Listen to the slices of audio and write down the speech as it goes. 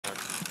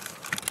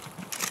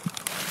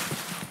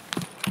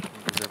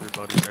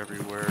everybody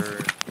everywhere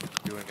and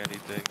doing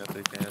anything that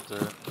they can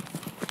to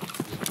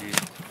just be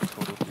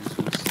total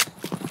deuces.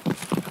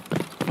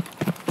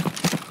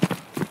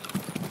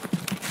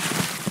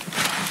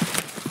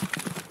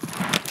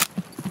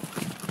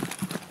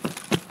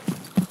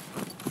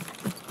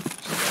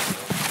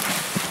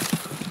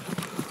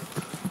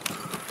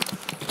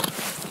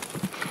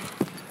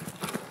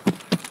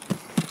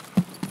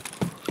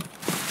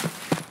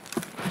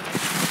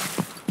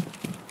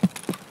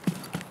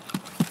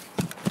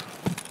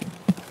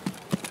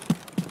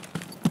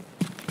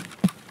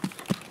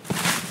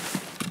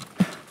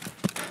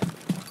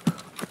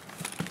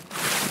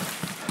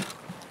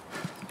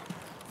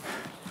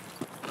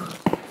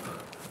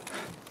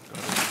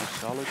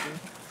 Solid.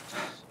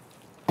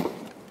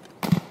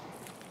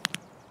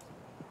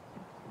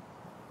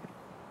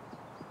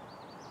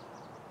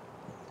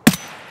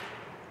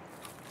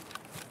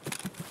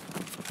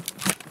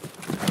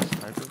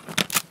 Sniper.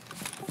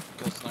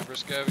 Got sniper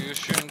scav, you was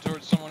shooting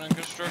towards someone in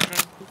construction.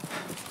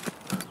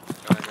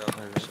 Gotta go.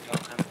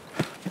 Skeleton.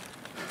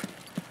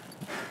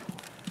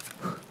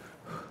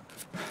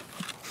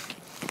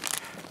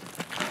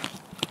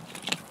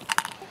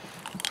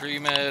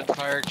 Pre-med,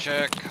 fire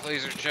check,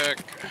 laser check.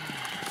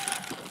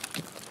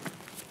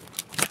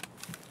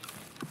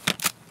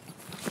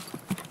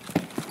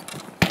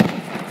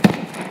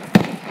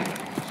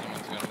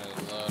 Someone's got a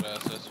loud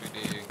ass SVD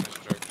in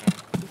construction.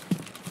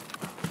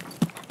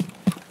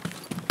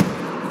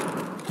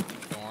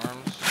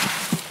 Dorms.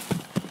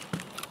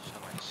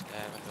 Someone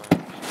scavenged.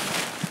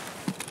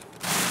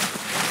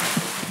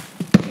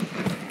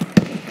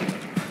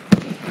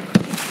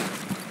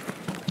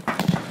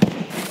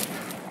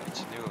 It's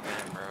a new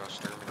event, bro.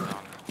 Skirming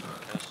on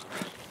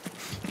customs.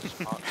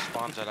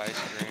 Spawns at ice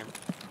cream.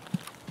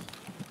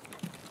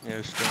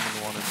 Yeah,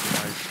 Sturman wanted some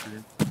ice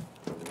cream.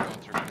 Going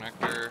through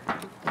connector.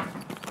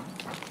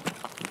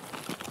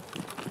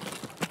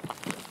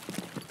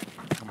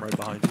 I'm right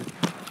behind you.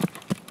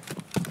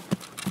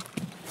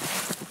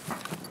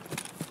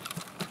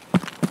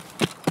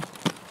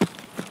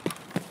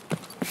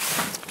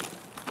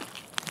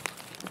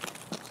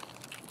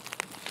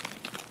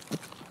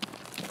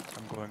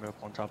 I'm going up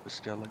on top of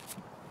Skelly.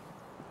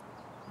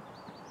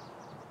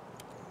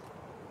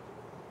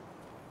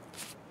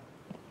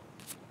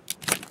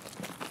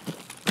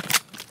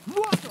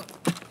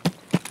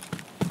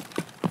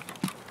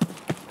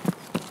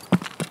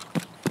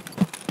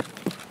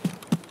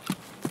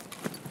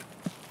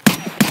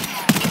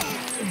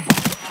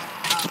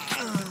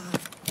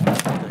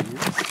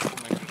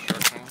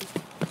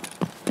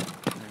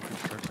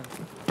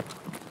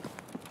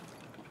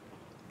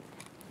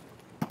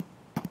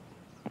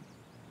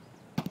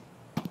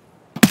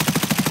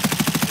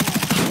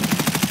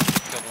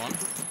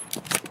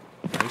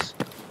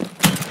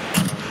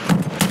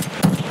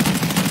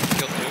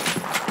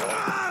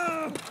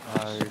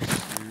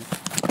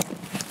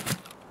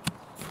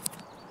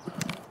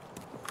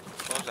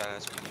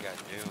 That's what you got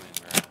doing,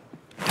 bro.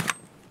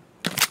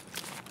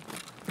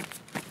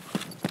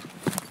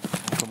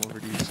 I'll come over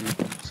to you so you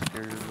can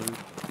secure your loot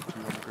if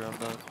you want to grab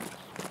that.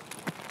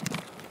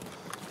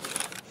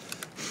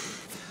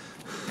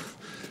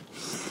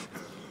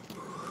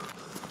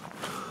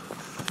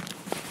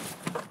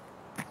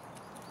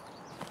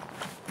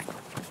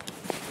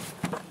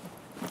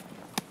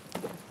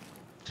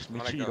 Just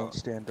make sure you don't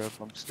stand up.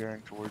 I'm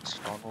staring towards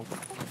Stronghold.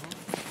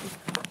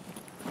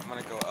 I'm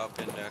gonna go up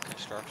into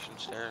construction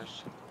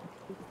stairs.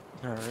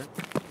 Alright.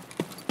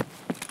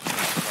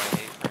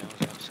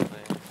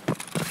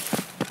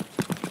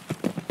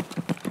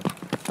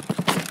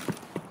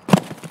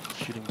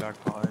 Shooting back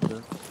behind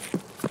it.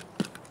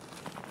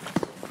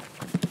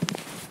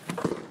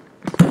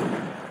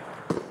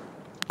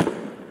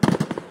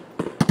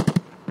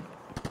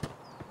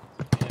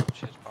 Damn,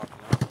 shit's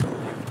popping up.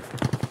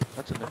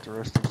 That's an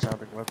interesting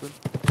sounding weapon.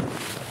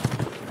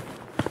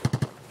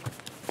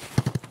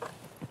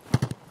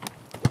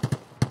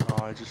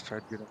 Oh, I just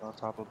tried getting on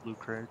top of blue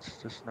crates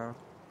just now.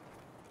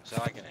 Is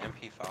that like an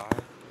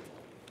MP5?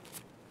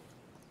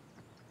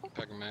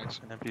 Pack of mags.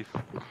 An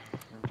MP5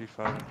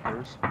 in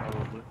first,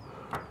 probably.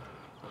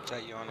 Is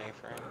that you on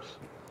A-frames?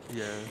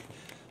 Yeah.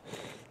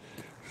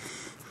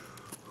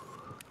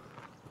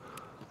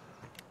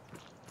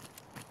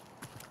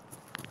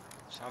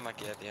 Sound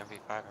like you had the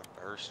MP5 in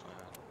burst, man.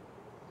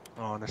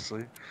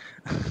 Honestly.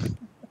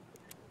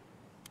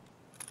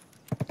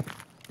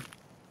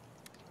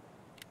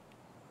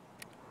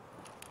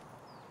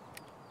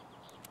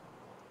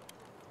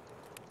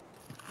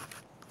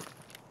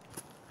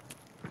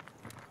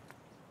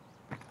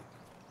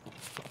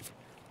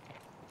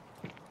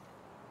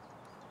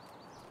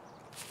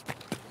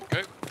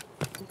 Okay.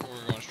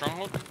 We're going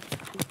Stronghold.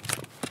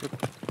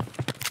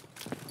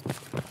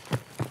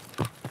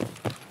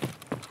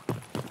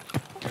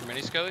 Your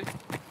mini Skelly?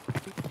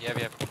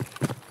 Yep.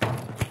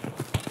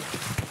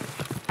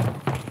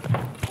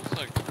 Looks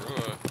like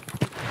Rua.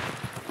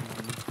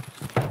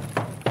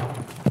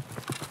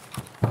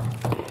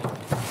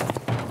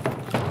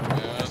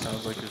 Yeah, That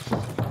sounds like it's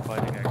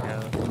fighting at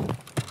gas.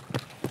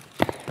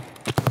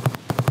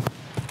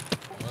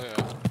 Oh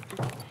yeah.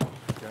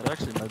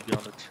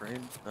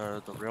 train,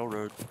 the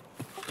railroad.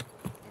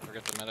 Don't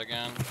forget the mid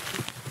again.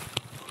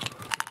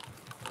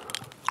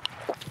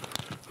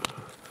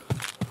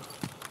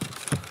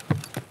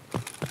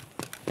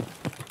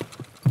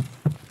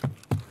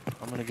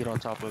 I'm gonna get on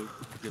top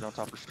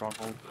of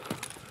Stronghold.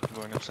 I'm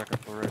going up second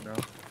floor right now.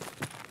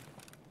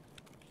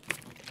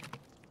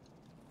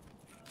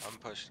 I'm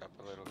pushed up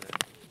a little bit.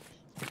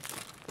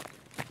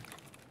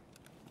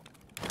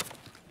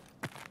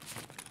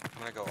 I'm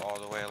gonna go all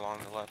the way along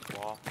the left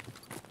wall.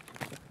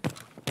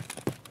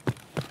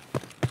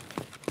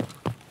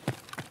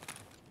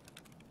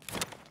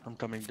 I'm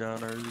coming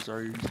down. Are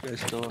you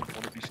guys still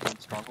want to be still in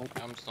Stronghold?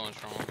 I'm still in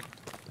strong.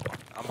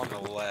 I'm on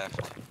the left,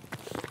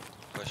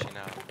 pushing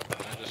out.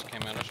 I just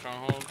came out of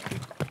stronghold.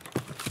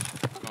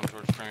 Going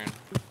towards train.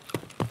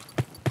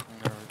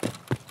 Alright.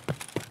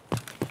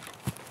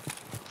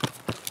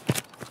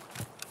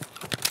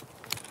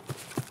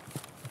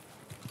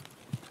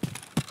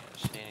 Can't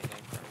see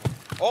anything from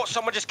here. Oh,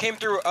 someone just came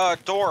through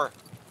door.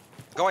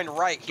 Going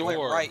right. He went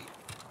Door. right.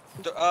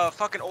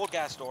 Fucking old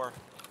gas door.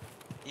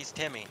 He's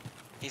Timmy.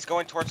 He's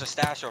going towards the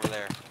stash over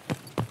there.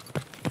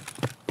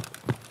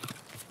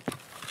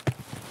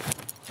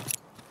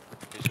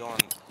 He's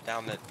going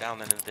down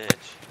in the ditch.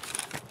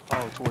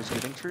 Oh, towards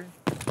Giving Tree?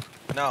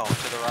 No,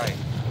 to the right.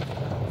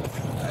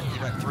 He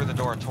went through the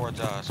door towards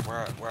us,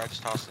 where I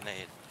just tossed a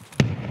nade.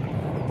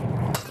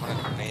 I'm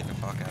gonna grenade the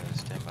fuck out of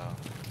this Timbo.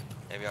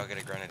 Maybe I'll get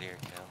a grenadier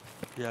kill.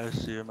 Yeah, I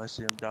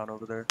see him down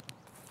over there.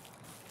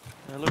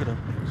 Yeah, look at him.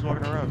 He's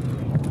walking around.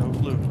 No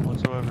clue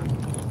whatsoever.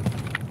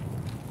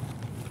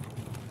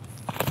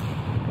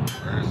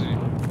 Where is he?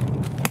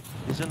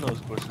 He's in those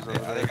bushes over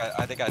there.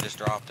 I think I just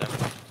dropped him.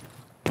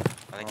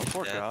 I think Oh, he's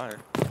poor dead. guy.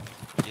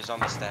 He's on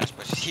the stash,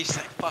 but he's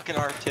like fucking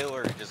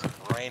artillery, just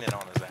raining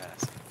on his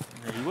ass.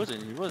 Yeah, he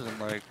wasn't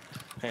like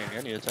paying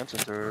any attention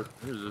to her.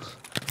 He was just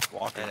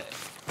walking. And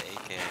the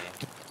AK.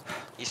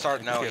 He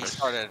started getting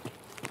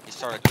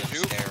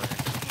Shoot. scared.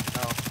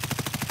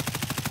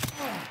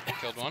 No.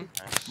 Killed one.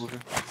 Nice.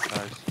 Moving.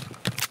 Nice.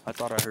 I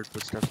thought I heard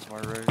footsteps to my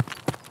right.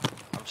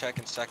 I'm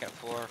checking second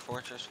floor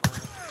fortress for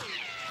you.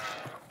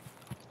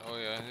 Oh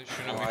yeah, he's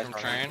shooting Oh, at me I from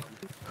thought- train.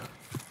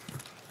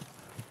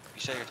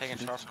 You say you're taking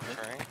shots from the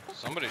train?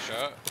 Somebody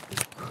shot.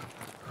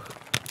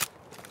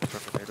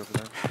 Took a nade over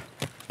there.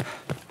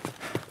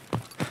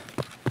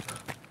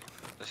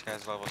 This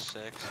guy's level 6,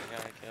 the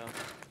guy I killed.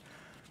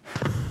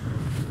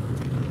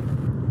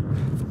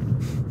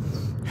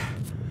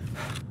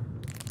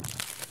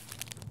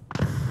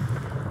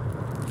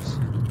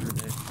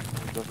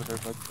 Grenade over there,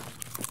 bud.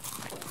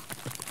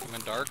 I'm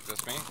in dark.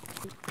 That's me.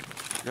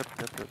 Yep.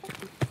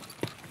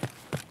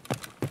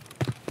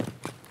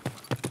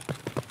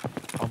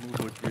 I'll move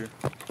with you.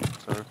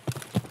 Sorry.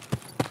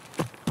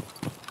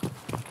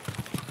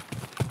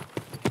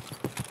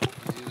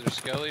 He's either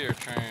Skelly or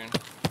train.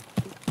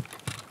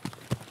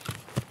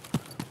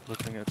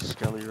 Looking at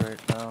Skelly right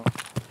now.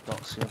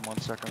 Don't see him on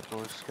second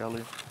floor,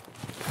 Skelly.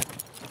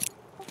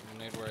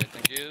 Grenade where I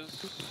think he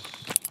is.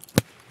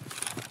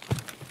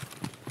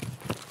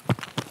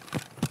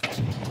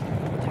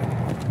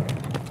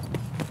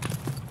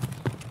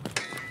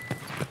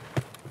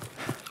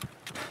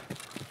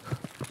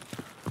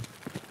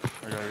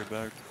 I got your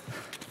back.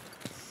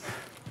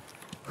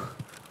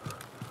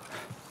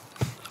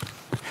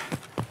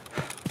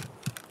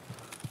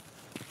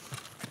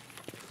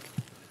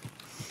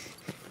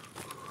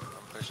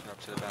 I'm pushing up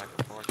to the back of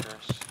the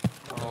fortress.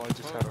 Oh, I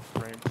just had a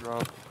frame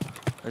drop.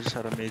 I just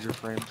had a major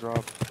frame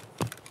drop.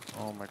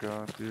 Oh my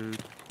god, dude.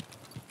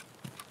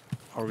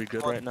 Are we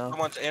good right now?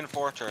 Someone's in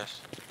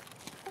fortress.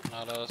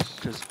 Not us.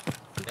 Because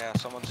Yeah,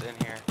 someone's in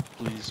here.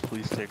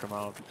 please take him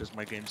out because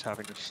my game's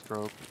having a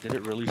stroke. Did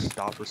it really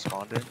stop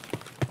responding?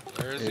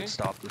 Where is he? It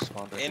stopped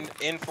responding.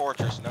 In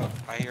fortress. No,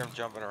 I hear him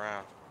jumping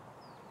around.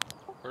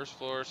 First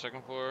floor,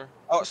 second floor.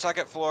 Oh,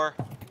 second floor.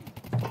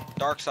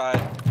 Dark side.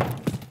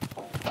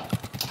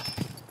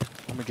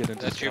 Let me get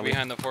into That's you Skelly.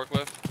 behind the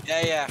forklift.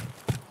 Yeah.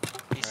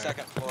 He's Alright.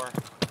 second floor.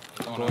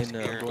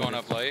 Going going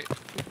up light.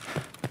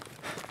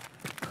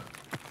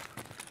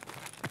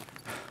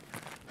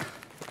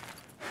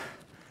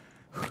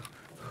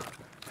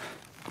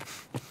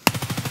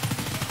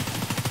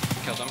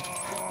 Killed him.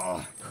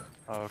 Oh,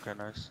 okay,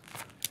 nice.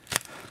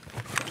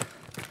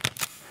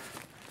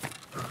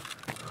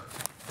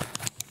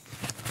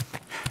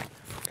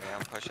 Okay,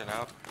 I'm pushing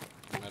out.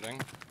 Medding.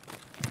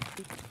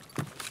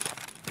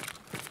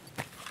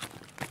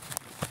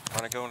 I'm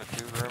gonna go into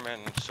 2 room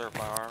and insert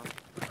my arm.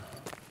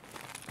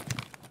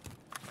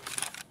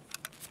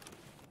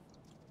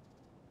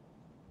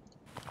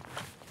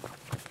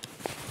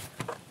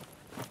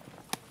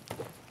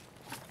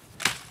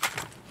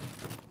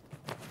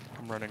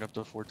 I'm running up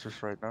the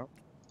fortress right now.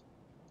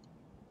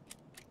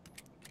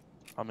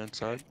 I'm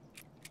inside.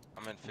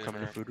 I'm in I'm food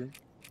coming room. to food room.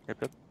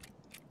 Yep.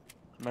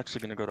 I'm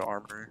actually gonna go to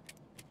armory.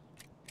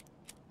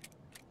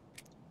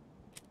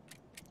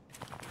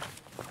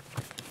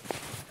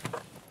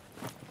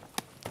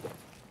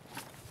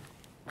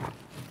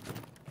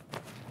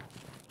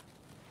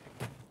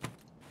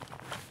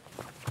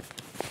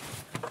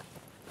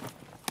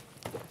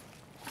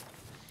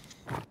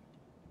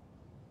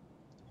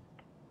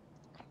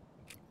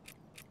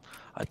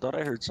 I thought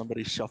I heard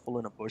somebody shuffle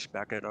in a bush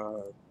back at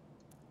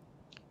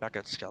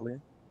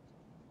Skelly.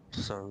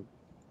 So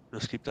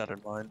just keep that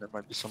in mind. There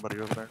might be somebody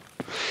over there.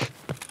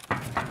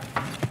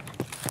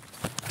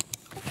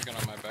 Picking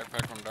up my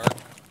backpack from Dark.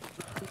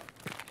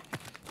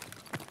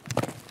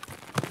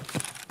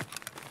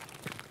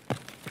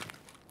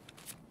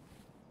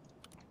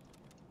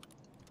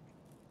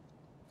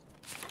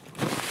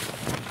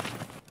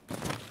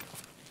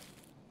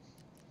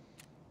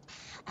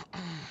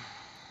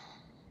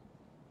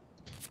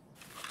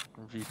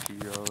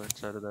 VTO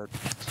inside of the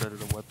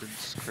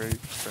weapons crate,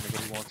 if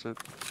anybody wants it.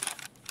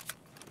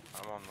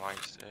 I'm on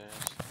light stairs.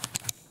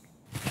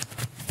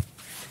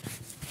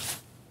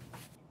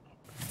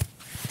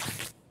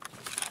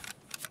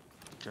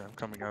 Okay, I'm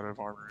coming out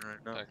of armory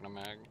right now. Packing a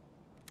mag.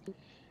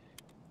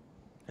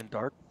 In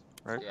dark,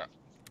 right? Yeah.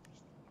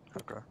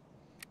 Okay.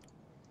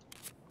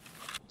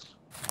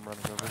 I'm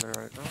running over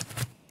there right now.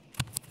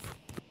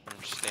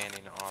 I'm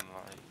standing on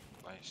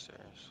light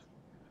stairs.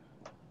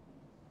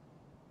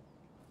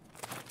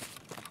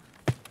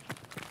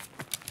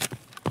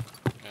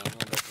 Yeah, I'm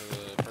going back to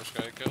the first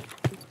guy I killed.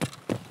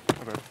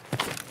 Okay.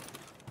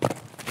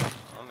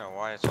 I don't know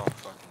why it's all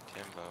fucking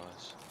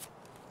Timbos.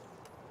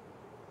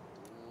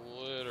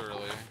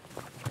 Literally.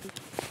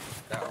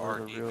 That Oh,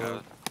 the RD real-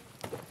 goat,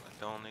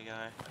 the only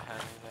guy that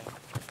had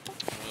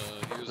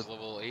anything. He was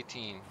level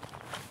 18.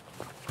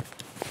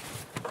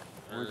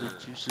 Where the Or-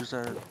 juices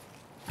at?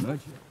 They're not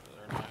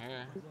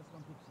here.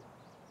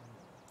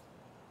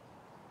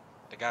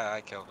 The guy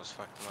I killed was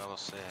fucking level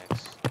 6.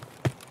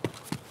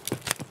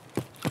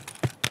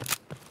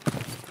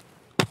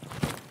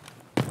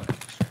 What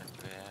extract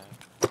do we have?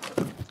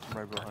 I'm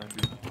right behind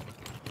you.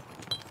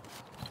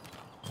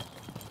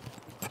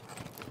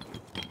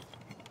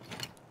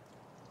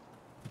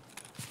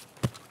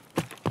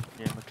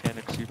 Yeah,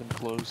 mechanics even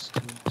closed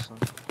too, so.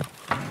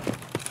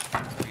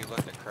 Have you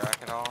looked at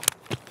crack at all?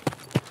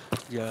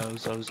 Yeah, I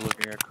was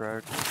looking at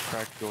crack.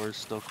 Crack doors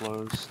still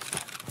closed.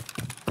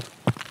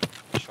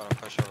 Just wanna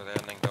push over there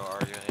and then go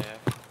argue here.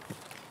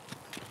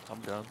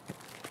 I'm done.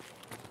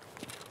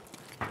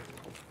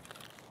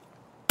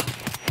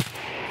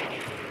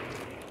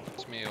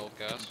 It's me, old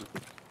guys.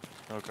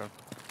 Okay.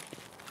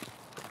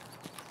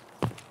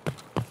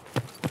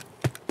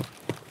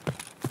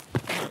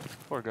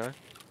 Poor guy.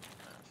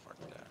 Fuck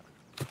that.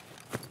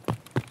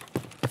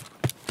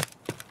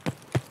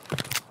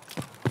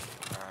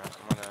 Alright,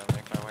 I'm gonna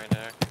make my way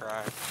to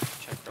crack.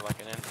 Check for like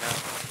an intel.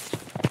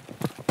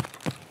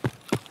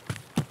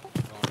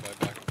 Going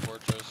back to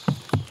Fortress.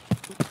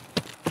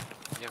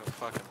 You have a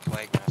fucking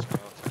plague master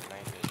with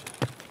night vision.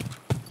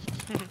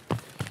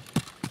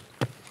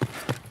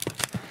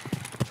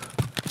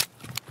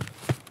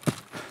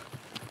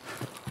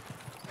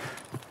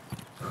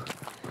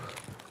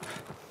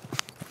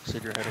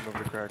 Said you're heading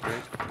over to crack,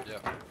 right? Yeah.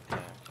 Yeah,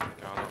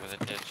 going over the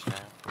ditch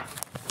now.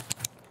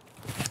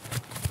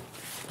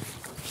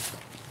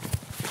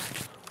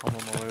 I'm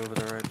on my way over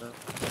there right now.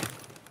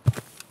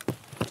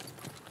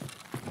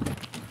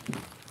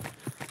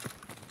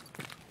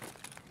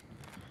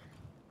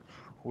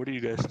 What do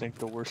you guys think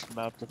the worst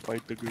map to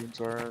fight the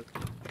goons are at?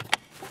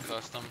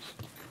 Customs.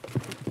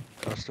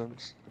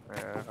 Customs?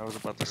 Yeah, I was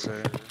about to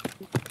say.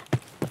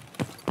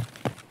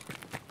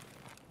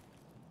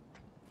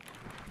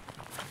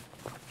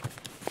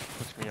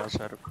 Puts me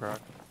outside of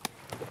crack.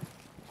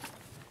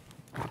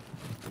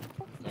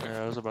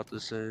 Yeah, I was about to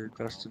say I'll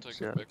customs, take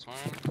yeah. a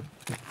Bitcoin.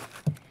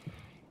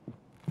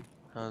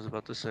 I was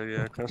about to say,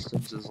 yeah,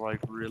 customs is like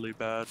really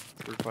bad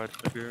for fighting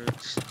the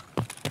goons.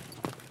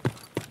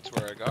 That's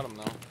where I got him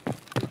though.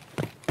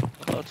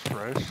 Oh, that's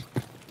fresh.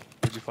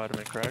 Did you fight him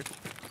in crack?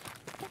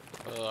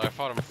 I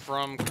fought him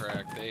from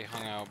crack. They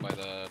hung out by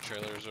the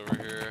trailers over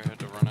here. I had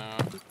to run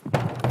out.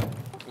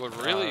 What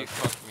really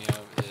fucked me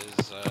up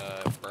is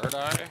Bird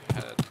Eye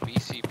had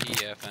BCP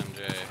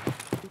FMJ.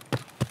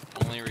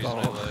 Only reason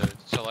I lived.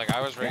 So like I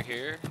was right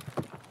here.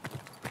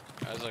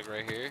 I was like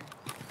right here.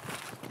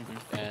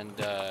 And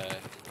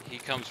he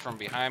comes from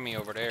behind me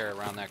over there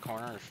around that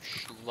corner,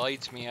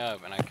 lights me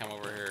up, and I come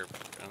over here,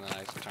 and then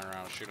I turn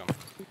around and shoot him.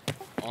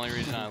 Only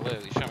reason I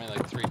lived. He shot me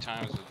like 3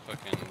 times with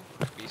fucking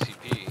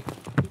BCP.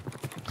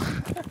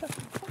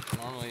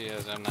 Normally he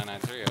has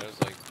M993. I was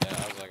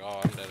like,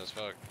 oh, I'm dead as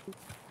fuck.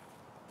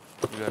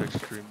 You got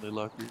extremely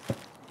lucky.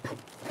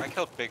 I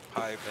killed Big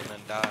Pipe and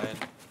then died.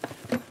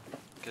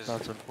 Cause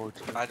That's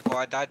unfortunate.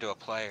 I died to a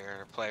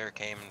player. A player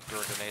came and threw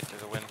a grenade through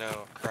the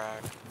window,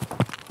 crack.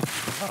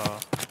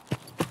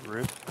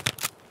 Rip.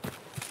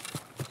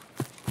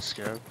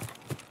 Scav.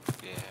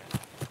 Yeah.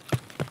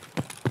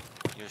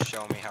 You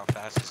show me how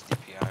fast his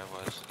DPI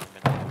was in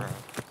a minute, bro.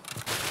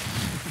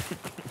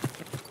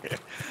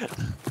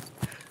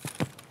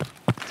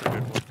 That's a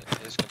good one.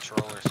 His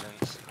controller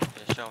sense.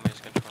 Yeah, show me his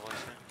controller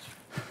sense.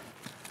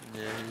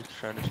 Yeah, he's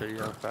trying to show you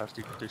how fast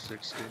he can do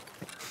 60.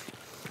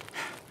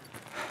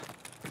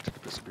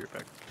 Take this beer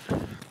back.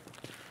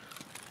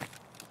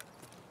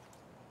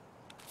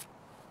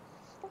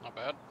 Not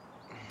bad.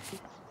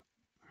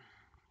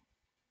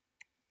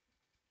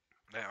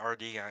 That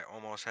RD guy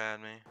almost had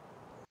me.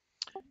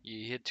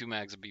 You hit 2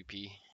 mags of BP.